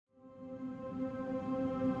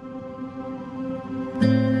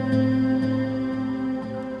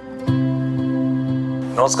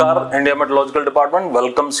Namaskar, India Meteorological Department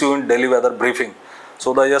welcomes you in daily weather briefing.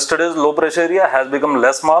 So the yesterday's low pressure area has become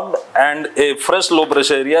less marked and a fresh low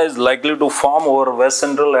pressure area is likely to form over west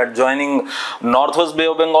central adjoining northwest Bay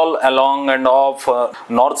of Bengal along and off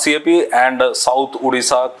North CAP and South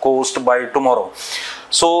Odisha coast by tomorrow.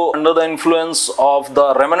 So under the influence of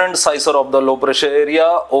the remnant sizer of the low pressure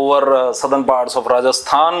area over southern parts of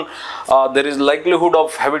Rajasthan, there is likelihood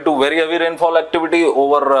of heavy to very heavy rainfall activity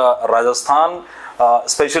over Rajasthan,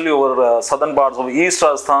 especially over southern parts of East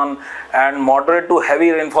Rajasthan, and moderate to heavy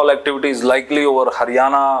rainfall activity is likely over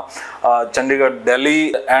Haryana, Chandigarh,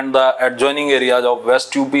 Delhi and the adjoining areas of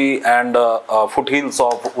West UP and foothills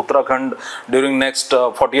of Uttarakhand during next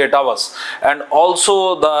 48 hours. And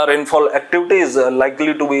also the rainfall activity is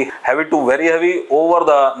likely to be heavy to very heavy over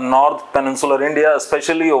the North Peninsular India,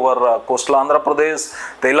 especially over coastal Andhra Pradesh,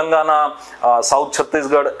 Telangana, South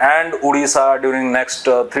Chhattisgarh and Odisha during next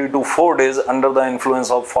 3 to 4 days under the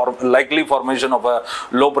influence of likely formation of a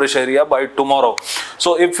low pressure area by tomorrow.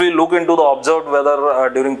 So if we look into the observed weather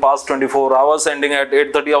during past 24 hours ending at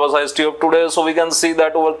 8:30 hours IST of today, so we can see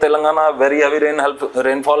that over Telangana very heavy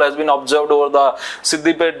rainfall has been observed over the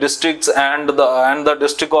Siddipet districts and the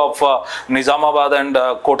district of Nizamabad and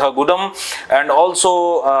Kothagudam, and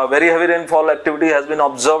also very heavy rainfall activity has been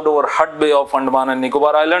observed over Hut Bay of Andaman and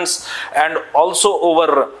Nicobar Islands, and also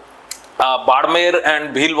over Badmer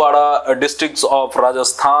and Bhilwara districts of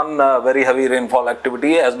Rajasthan, very heavy rainfall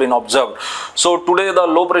activity has been observed. So today the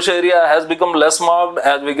low pressure area has become less marked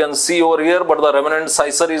as we can see over here, but the remnant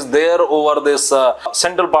sizer is there over this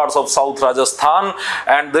central parts of South Rajasthan,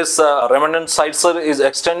 and this remnant sizer is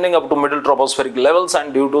extending up to middle tropospheric levels,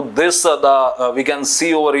 and due to this we can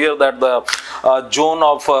see over here that the zone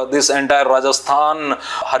of this entire Rajasthan,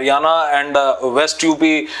 Haryana and West UP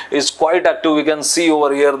is quite active. We can see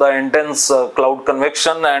over here the intense cloud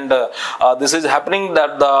convection, and this is happening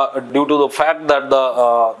that due to the fact that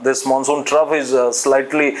this monsoon trough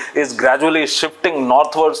is gradually shifting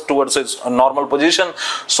northwards towards its normal position,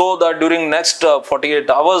 so that during next 48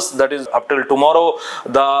 hours, that is up till tomorrow,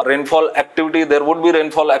 the rainfall activity, there would be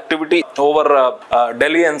rainfall activity over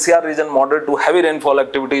Delhi NCR region. Moderate to heavy rainfall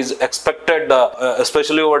activity is expected,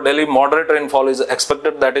 especially over Delhi. Moderate rainfall is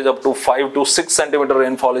expected, that is up to 5 to 6 centimeter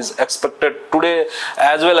rainfall is expected today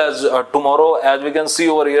as well as tomorrow. As we can see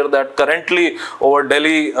over here that currently over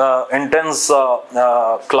Delhi intense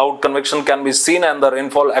cloud convection can be seen, and the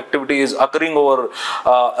rainfall activity is occurring over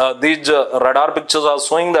these radar pictures are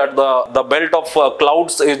showing that the belt of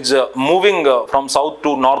clouds is moving from south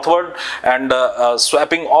to northward and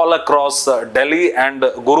swapping all across Delhi and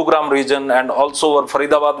Gurugram region, and also over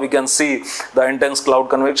Faridabad we can see the intense cloud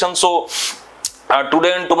convection. So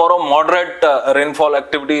today and tomorrow moderate rainfall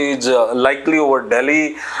activity is likely over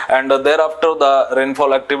Delhi, and thereafter the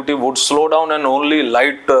rainfall activity would slow down and only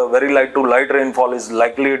very light to light rainfall is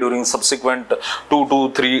likely during subsequent 2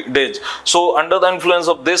 to 3 days. So under the influence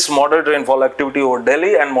of this moderate rainfall activity over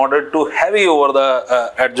Delhi and moderate to heavy over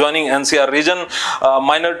the adjoining NCR region,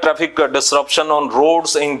 minor traffic disruption on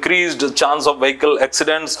roads, increased chance of vehicle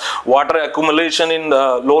accidents, water accumulation in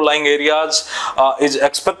low-lying areas is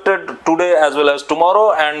expected today as well as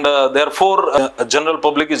tomorrow, and therefore general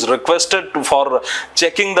public is requested for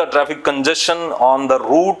checking the traffic congestion on the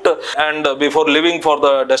route and before leaving for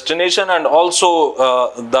the destination, and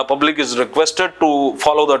also the public is requested to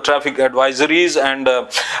follow the traffic advisories and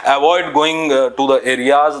avoid going to the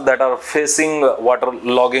areas that are facing water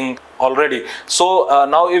logging already. So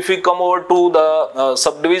now if we come over to the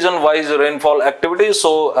subdivision wise rainfall activity,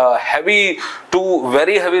 so heavy to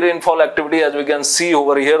very heavy rainfall activity, as we can see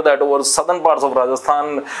over here that over southern parts of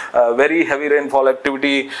Rajasthan very heavy rainfall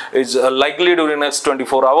activity is likely during next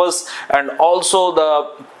 24 hours, and also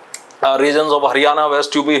the regions of Haryana,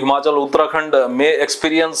 West UP, Himachal, Uttarakhand may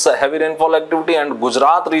experience heavy rainfall activity, and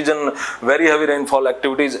Gujarat region very heavy rainfall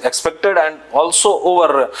activity is expected, and also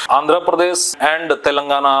over Andhra Pradesh and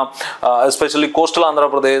Telangana, especially coastal Andhra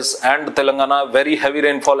Pradesh and Telangana, very heavy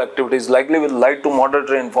rainfall activity is likely with light to moderate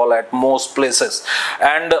rainfall at most places,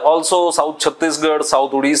 and also South Chhattisgarh,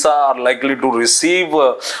 South Odisha are likely to receive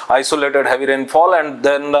isolated heavy rainfall, and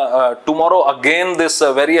then tomorrow again this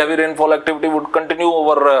very heavy rainfall activity would continue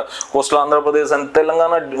over coastal Andhra Pradesh and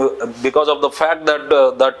Telangana because of the fact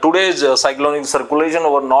that today's cyclonic circulation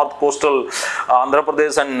over north coastal Andhra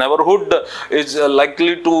Pradesh and neighborhood is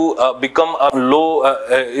likely to become a low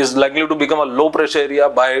pressure area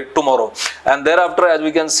by tomorrow, and thereafter as we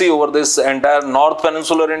can see over this entire north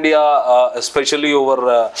peninsular India, especially over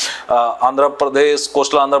Andhra Pradesh,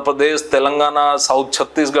 coastal Andhra Pradesh, Telangana, South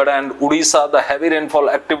Chhattisgarh and Odisha, the heavy rainfall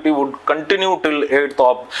activity would continue till 8th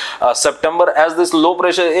of September as this low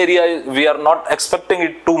pressure area area, we are not expecting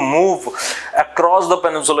it to move across the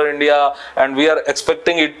peninsular India, and we are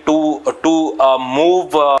expecting it to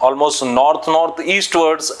move almost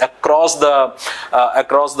northeastwards across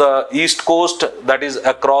the east coast, that is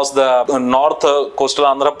across the north coastal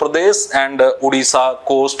Andhra Pradesh and Odisha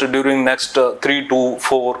coast during next 3 to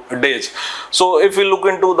 4 days. So if we look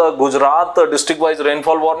into the Gujarat district wise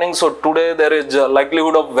rainfall warning, so today there is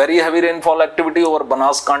likelihood of very heavy rainfall activity over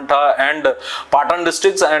Banaskantha and Patan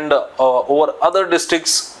districts, and over other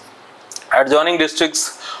districts, adjoining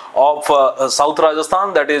districts of South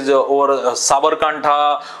Rajasthan, that is over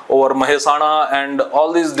Sabarkantha, over Mahesana, and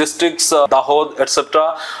all these districts, Dahod,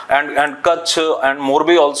 etc., and Kutch and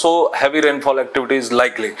Morbi also heavy rainfall activity is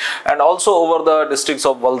likely. And also over the districts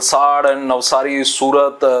of Valsad and Navsari,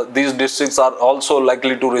 Surat, these districts are also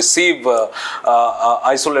likely to receive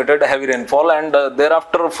isolated heavy rainfall. And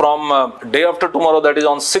thereafter, from day after tomorrow, that is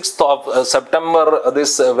on 6th of September,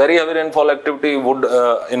 this very heavy rainfall activity would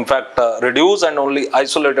in fact reduce, and only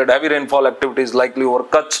isolated heavy rainfall activity is likely over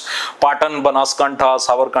Kutch, Patan, Banaskantha,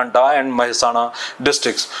 Sabarkantha and Mahesana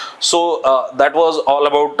districts. So that was all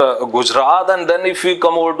about Gujarat. And then if we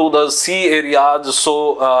come over to the sea areas,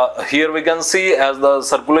 so here we can see, as the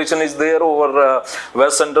circulation is there over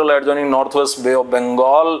west central adjoining northwest Bay of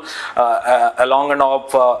Bengal, along and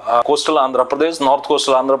off coastal Andhra Pradesh, north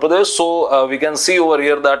coastal Andhra Pradesh. So we can see over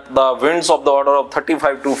here that the winds of the order of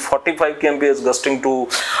 35 to 45 kmph gusting to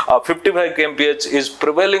 55 kmph is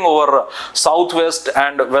prevailing over southwest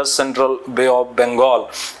and west central Bay of Bengal,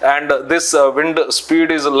 and this wind speed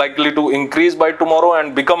is likely to increase by tomorrow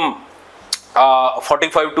and become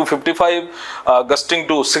 45 to 55, gusting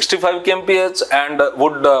to 65 kmph, and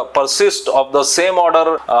would persist of the same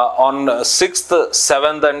order on 6th,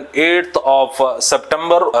 7th and 8th of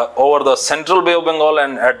September over the central Bay of Bengal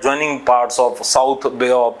and adjoining parts of South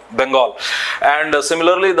Bay of Bengal. And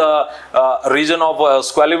similarly, the region of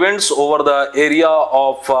squally winds over the area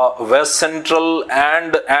of west central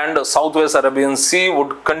and southwest Arabian Sea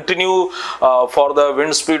would continue for the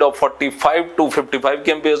wind speed of 45 to 55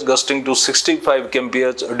 kmph, gusting to 65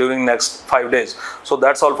 kmph during next 5 days. So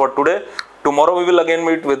that's all for today. Tomorrow we will again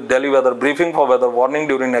meet with Delhi weather briefing for weather warning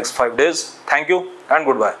during next 5 days. Thank you and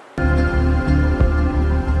goodbye.